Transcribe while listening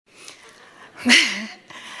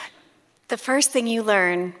The first thing you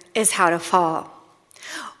learn is how to fall.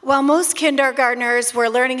 While most kindergartners were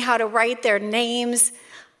learning how to write their names,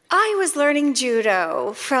 I was learning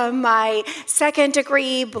judo from my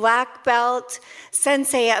second-degree black belt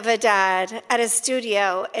sensei of a dad at a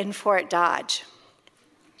studio in Fort Dodge.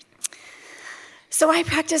 So I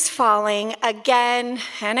practiced falling again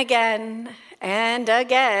and again and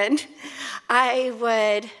again. I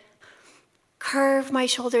would curve my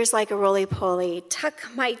shoulders like a roly-poly, tuck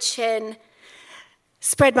my chin,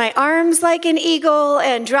 spread my arms like an eagle,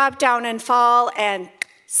 and drop down and fall and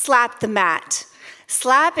slap the mat.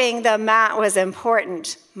 Slapping the mat was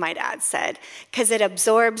important, my dad said, because it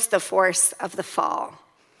absorbs the force of the fall.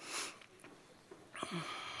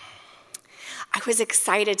 I was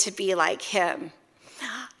excited to be like him.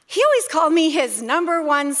 He always called me his number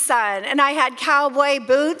one son, and I had cowboy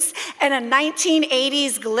boots and a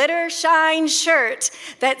 1980s glitter shine shirt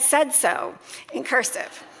that said so in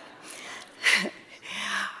cursive.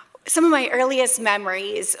 Some of my earliest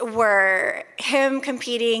memories were him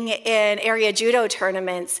competing in area judo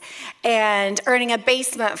tournaments and earning a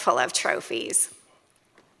basement full of trophies.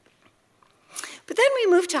 But then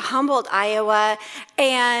we moved to Humboldt, Iowa,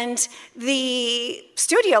 and the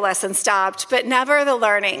studio lesson stopped, but never the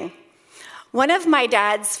learning. One of my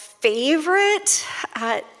dad's favorite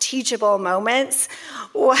teachable moments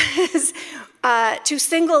was to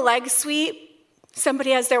single leg sweep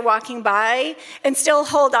somebody as they're walking by and still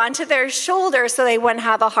hold on to their shoulder so they wouldn't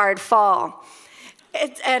have a hard fall.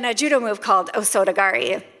 And a judo move called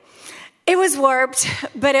osotogari. It was warped,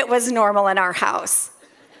 but it was normal in our house.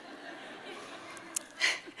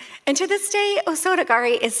 And to this day,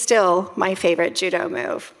 osotogari is still my favorite judo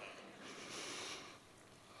move.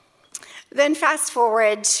 Then fast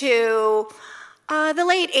forward to the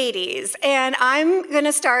late 80s, and I'm going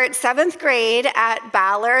to start 7th grade at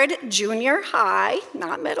Ballard Junior High,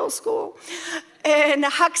 not middle school, in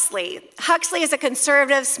Huxley. Huxley is a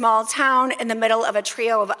conservative small town in the middle of a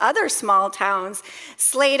trio of other small towns,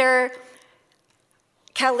 Slater,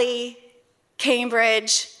 Kelly,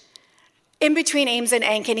 Cambridge, in between Ames and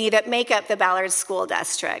Ankeny, that make up the Ballard School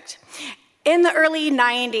District. In the early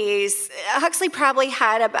 90s, Huxley probably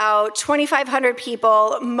had about 2,500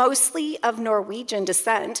 people, mostly of Norwegian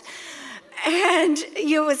descent, and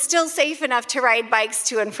it was still safe enough to ride bikes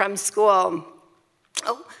to and from school.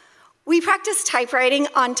 We practiced typewriting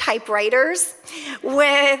on typewriters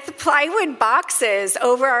with plywood boxes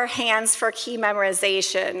over our hands for key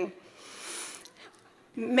memorization.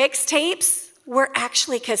 Mixtapes were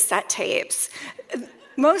actually cassette tapes,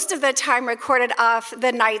 most of the time recorded off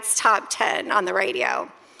the night's top 10 on the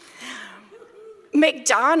radio.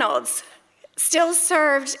 McDonald's still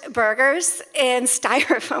served burgers in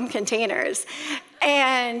styrofoam containers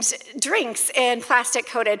and drinks in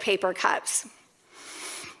plastic-coated paper cups.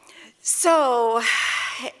 So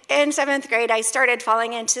in 7th grade, I started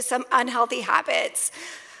falling into some unhealthy habits.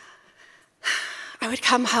 I would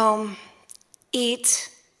come home,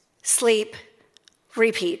 eat, sleep,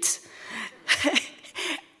 repeat.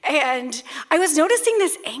 And I was noticing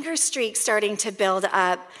this anger streak starting to build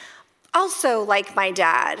up, also like my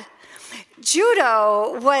dad.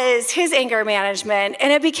 Judo was his anger management,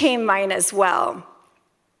 and it became mine as well.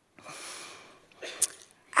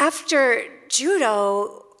 After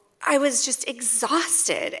judo, I was just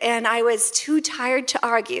exhausted, and I was too tired to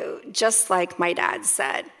argue, just like my dad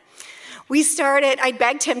said. I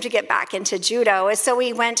begged him to get back into judo, so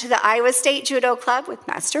we went to the Iowa State Judo Club with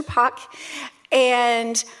Master Puck,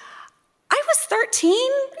 and I was 13,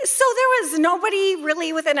 so there was nobody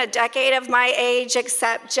really within a decade of my age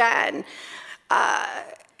except Jen.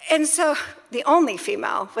 And so the only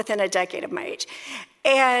female within a decade of my age.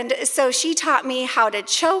 And so she taught me how to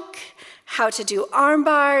choke, how to do arm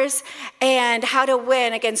bars, and how to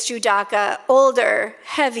win against judoka older,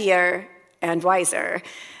 heavier, and wiser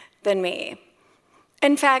than me.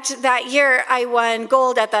 In fact, that year I won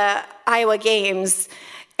gold at the Iowa Games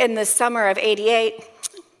in the summer of '88,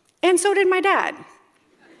 and so did my dad.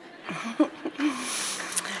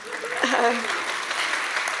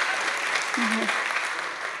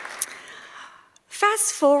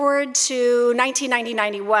 Fast forward to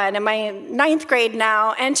 1990-91, I'm in 9th grade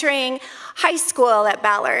now, entering high school at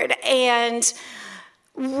Ballard, and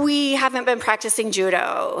we haven't been practicing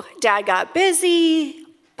judo. Dad got busy,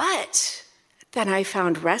 but then I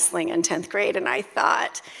found wrestling in 10th grade, and I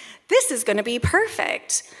thought, this is going to be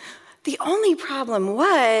perfect. The only problem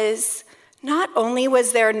was, not only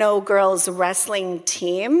was there no girls wrestling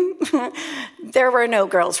team, there were no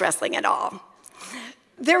girls wrestling at all.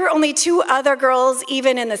 There were only 2 other girls,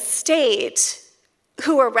 even in the state,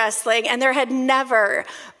 who were wrestling, and there had never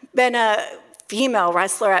been a female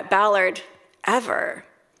wrestler at Ballard ever,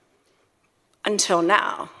 until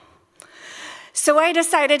now. So I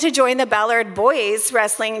decided to join the Ballard boys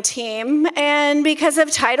wrestling team, and because of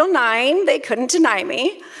Title IX, they couldn't deny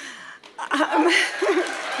me.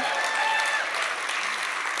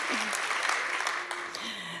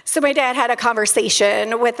 So my dad had a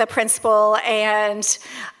conversation with the principal and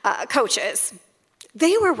coaches.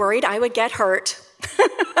 They were worried I would get hurt.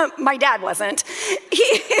 My dad wasn't.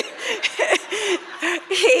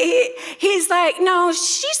 He's like, no,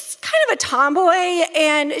 she's kind of a tomboy,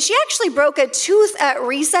 and she actually broke a tooth at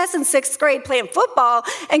recess in 6th grade playing football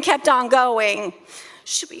and kept on going.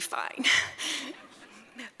 She'll be fine.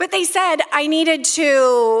 But they said I needed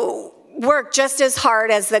to work just as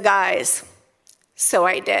hard as the guys. So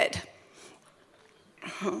I did.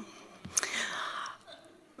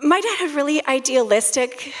 My dad had really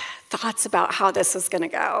idealistic thoughts about how this was going to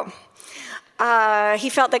go. He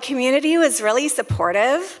felt the community was really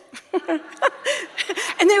supportive.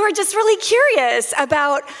 And they were just really curious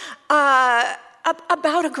about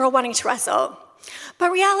a girl wanting to wrestle.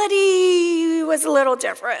 But reality was a little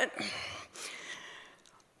different.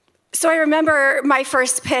 So I remember my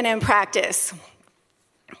first pin in practice.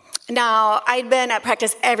 Now, I'd been at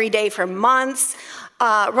practice every day for months,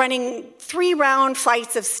 running 3-round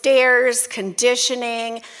flights of stairs,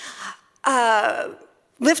 conditioning,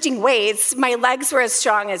 lifting weights. My legs were as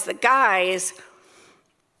strong as the guys.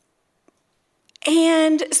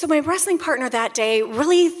 And so my wrestling partner that day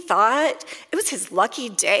really thought it was his lucky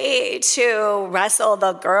day to wrestle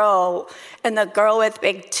the girl and the girl with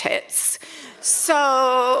big tits.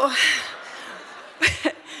 So...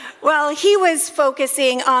 Well, he was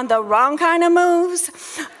focusing on the wrong kind of moves.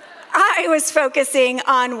 I was focusing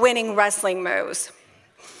on winning wrestling moves.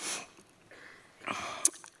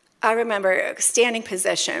 I remember standing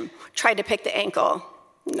position, tried to pick the ankle,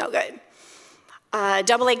 no good.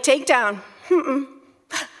 Double leg takedown,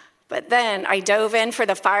 But then I dove in for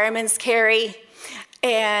the fireman's carry,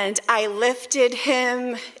 and I lifted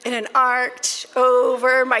him in an arch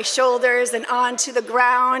over my shoulders and onto the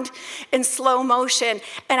ground in slow motion,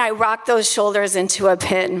 and I rocked those shoulders into a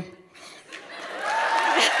pin.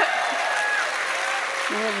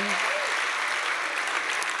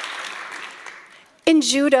 In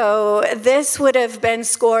judo, this would have been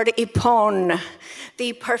scored ippon,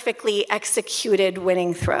 the perfectly executed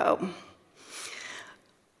winning throw.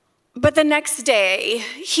 But the next day,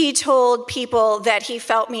 he told people that he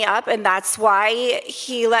felt me up, and that's why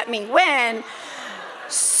he let me win.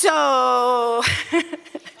 So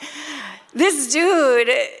this dude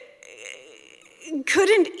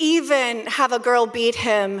couldn't even have a girl beat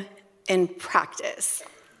him in practice.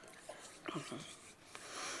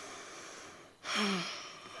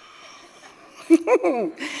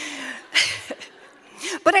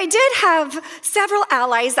 But I did have several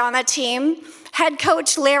allies on the team. Head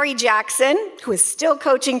coach Larry Jackson, who is still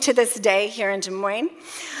coaching to this day here in Des Moines,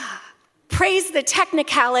 praised the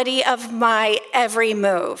technicality of my every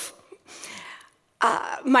move.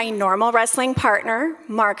 My normal wrestling partner,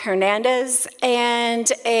 Mark Hernandez, and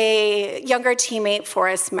a younger teammate,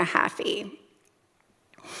 Forrest Mahaffey.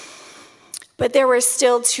 But there were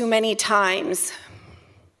still too many times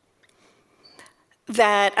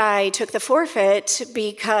that I took the forfeit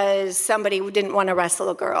because somebody didn't want to wrestle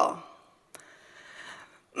a girl.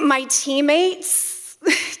 My teammates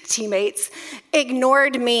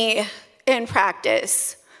ignored me in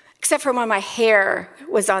practice, except for when my hair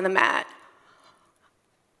was on the mat.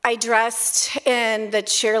 I dressed in the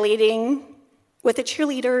cheerleading with the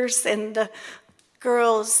cheerleaders in the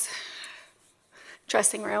girls'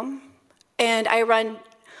 dressing room, and I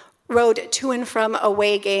rode to and from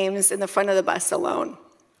away games in the front of the bus alone.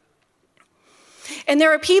 And there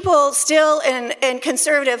were people still in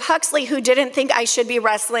conservative Huxley who didn't think I should be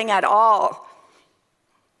wrestling at all.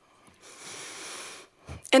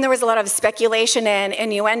 And there was a lot of speculation and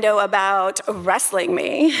innuendo about wrestling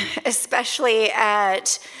me, especially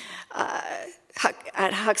at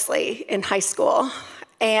Huxley in high school.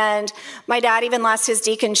 And my dad even lost his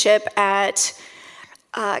deaconship at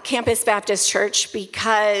Campus Baptist Church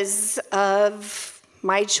because of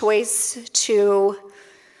my choice to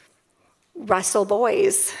wrestle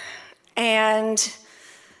boys. And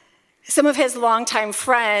some of his longtime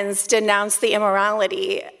friends denounced the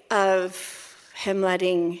immorality of him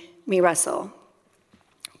letting me wrestle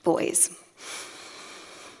boys.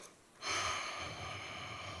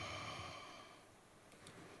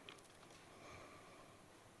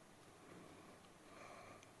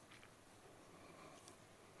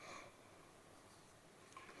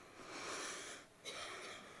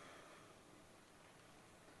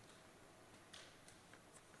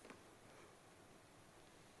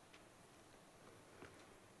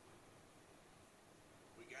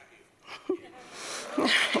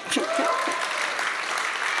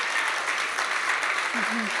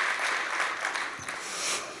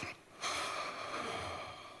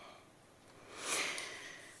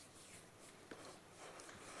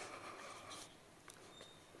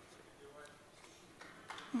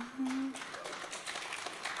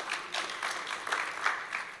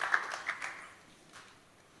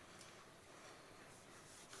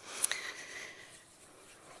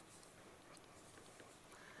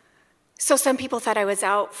 So some people thought I was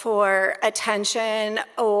out for attention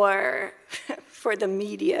or for the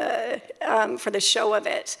media, for the show of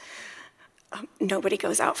it. Nobody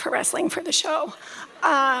goes out for wrestling for the show.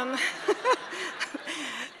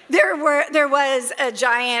 There was a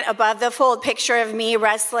giant above the fold picture of me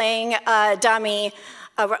wrestling a dummy,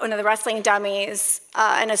 one of the wrestling dummies,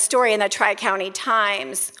 in a story in the Tri-County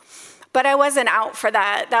Times. But I wasn't out for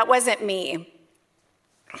that. That wasn't me.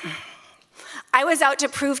 I was out to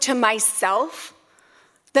prove to myself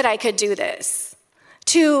that I could do this,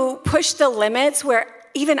 to push the limits where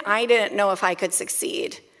even I didn't know if I could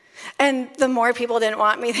succeed. And the more people didn't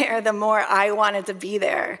want me there, the more I wanted to be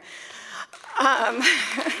there.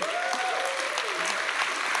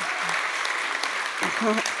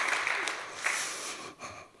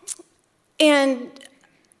 And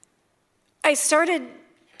I started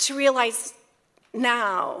to realize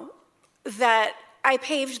now that I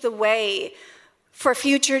paved the way for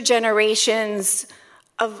future generations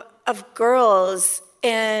of girls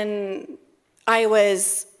in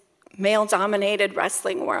Iowa's male-dominated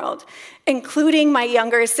wrestling world, including my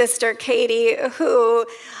younger sister, Katie, who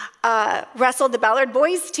wrestled the Ballard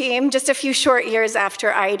boys team just a few short years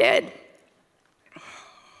after I did.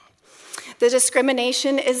 The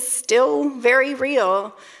discrimination is still very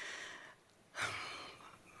real.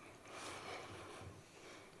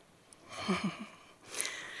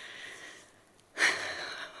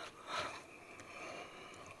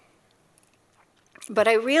 But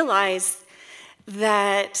I realized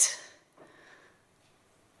that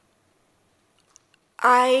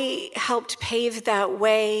I helped pave that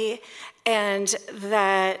way, and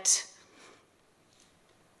that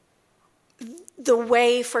the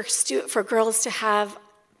way for girls to have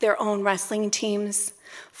their own wrestling teams,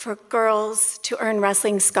 for girls to earn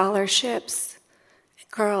wrestling scholarships,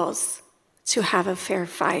 girls to have a fair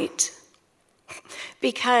fight,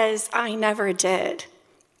 because I never did.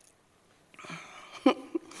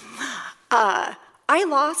 I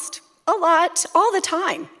lost a lot all the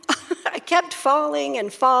time. I kept falling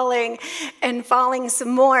and falling and falling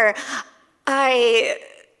some more. I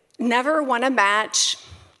never won a match.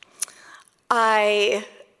 I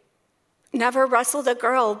never wrestled a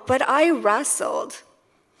girl, but I wrestled.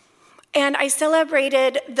 And I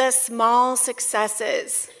celebrated the small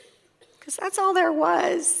successes, because that's all there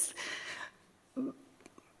was.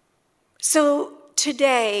 So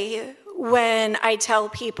today, when I tell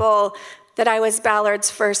people that I was Ballard's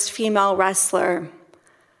first female wrestler,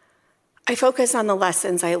 I focus on the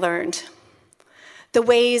lessons I learned, the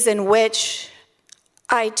ways in which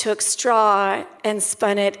I took straw and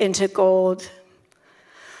spun it into gold.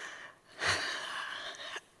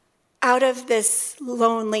 Out of this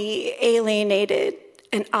lonely, alienated,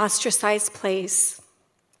 and ostracized place,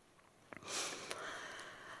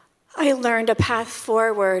 I learned a path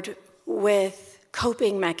forward with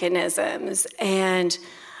coping mechanisms and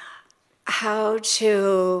how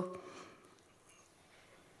to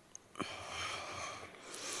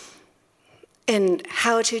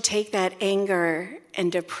take that anger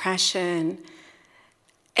and depression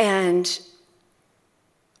and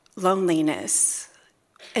loneliness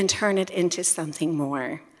and turn it into something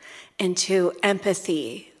more, into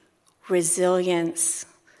empathy, resilience.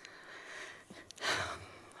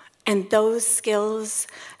 And those skills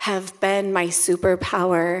have been my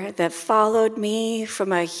superpower that followed me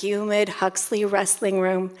from a humid Huxley wrestling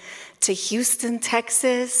room to Houston,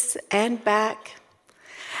 Texas, and back.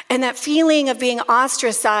 And that feeling of being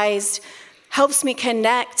ostracized helps me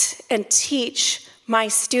connect and teach my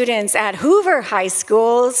students at Hoover High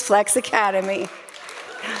School's Flex Academy.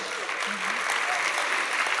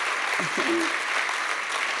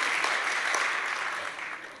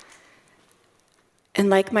 And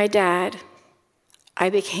like my dad, I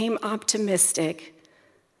became optimistic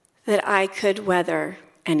that I could weather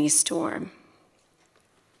any storm.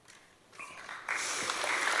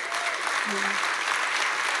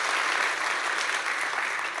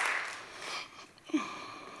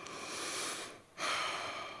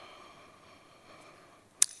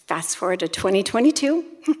 Fast forward to 2022,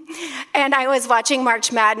 and I was watching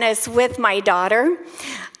March Madness with my daughter,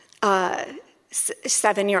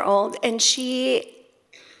 7-year-old, and she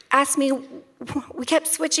asked me, we kept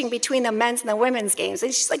switching between the men's and the women's games,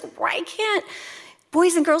 and she's like, why can't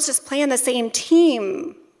boys and girls just play on the same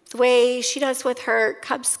team the way she does with her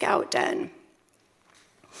Cub Scout den?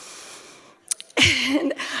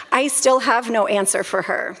 And I still have no answer for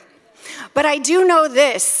her. But I do know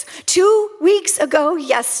this. 2 weeks ago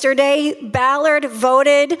yesterday, Ballard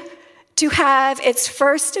voted to have its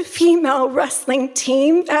first female wrestling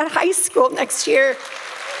team at high school next year.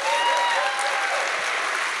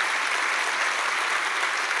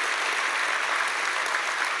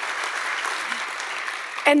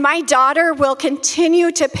 And my daughter will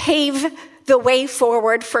continue to pave the way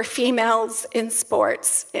forward for females in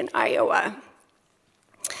sports in Iowa.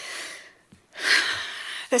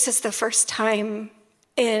 This is the first time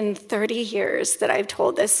in 30 years that I've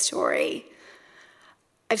told this story.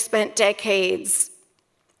 I've spent decades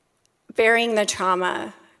burying the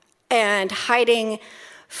trauma and hiding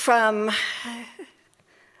from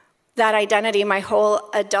that identity my whole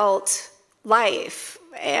adult life.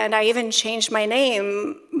 And I even changed my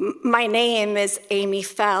name. My name is Amy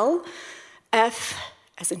Fell, F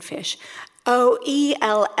as in fish,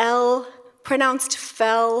 O-E-L-L, pronounced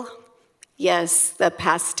Fell. Yes, the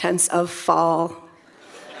past tense of fall.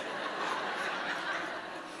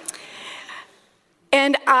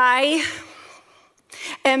 And I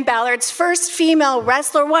am Ballard's first female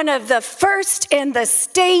wrestler, one of the first in the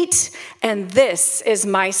state, and this is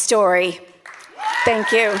my story.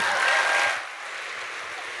 Thank you.